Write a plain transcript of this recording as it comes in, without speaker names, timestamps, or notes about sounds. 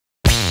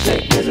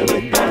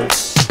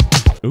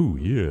Oh,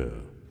 yeah.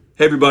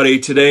 Hey everybody,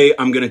 today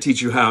I'm going to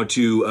teach you how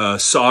to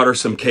solder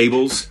some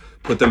cables,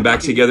 put them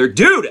back together.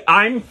 Dude,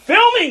 I'm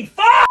filming!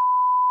 Fuck!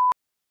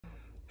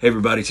 Hey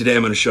everybody, today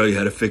I'm going to show you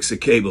how to fix the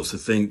cables.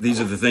 These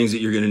are the things that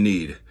you're going to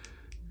need.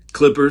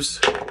 Clippers,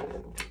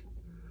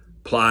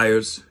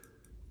 pliers,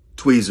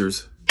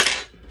 tweezers,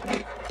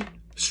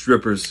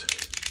 strippers,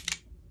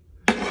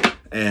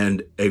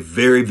 and a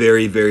very,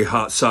 very, very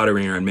hot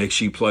soldering iron. Make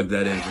sure you plug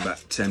that in for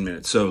about 10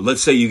 minutes. So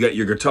let's say you got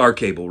your guitar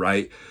cable,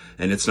 right?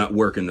 And it's not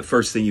working. The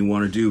first thing you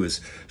want to do is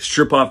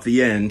strip off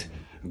the end,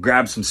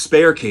 grab some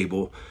spare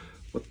cable.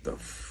 What the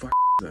fuck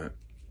is that?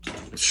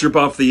 Strip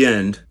off the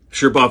end,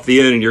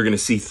 and you're going to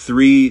see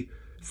three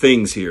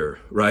things here,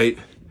 right?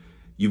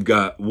 You've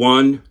got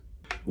one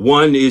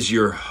is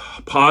your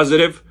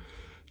positive,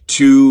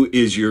 two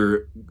is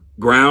your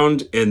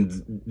ground,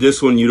 and this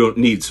one you don't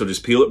need. So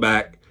just peel it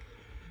back,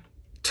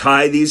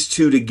 tie these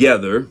two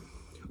together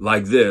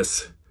like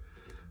this,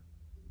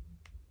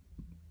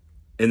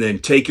 and then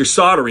take your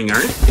soldering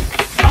iron.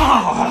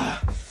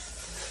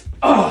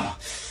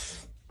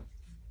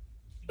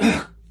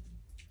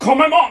 Call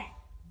my mom.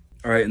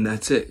 All right, and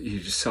that's it. You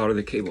just solder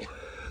the cable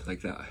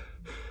like that.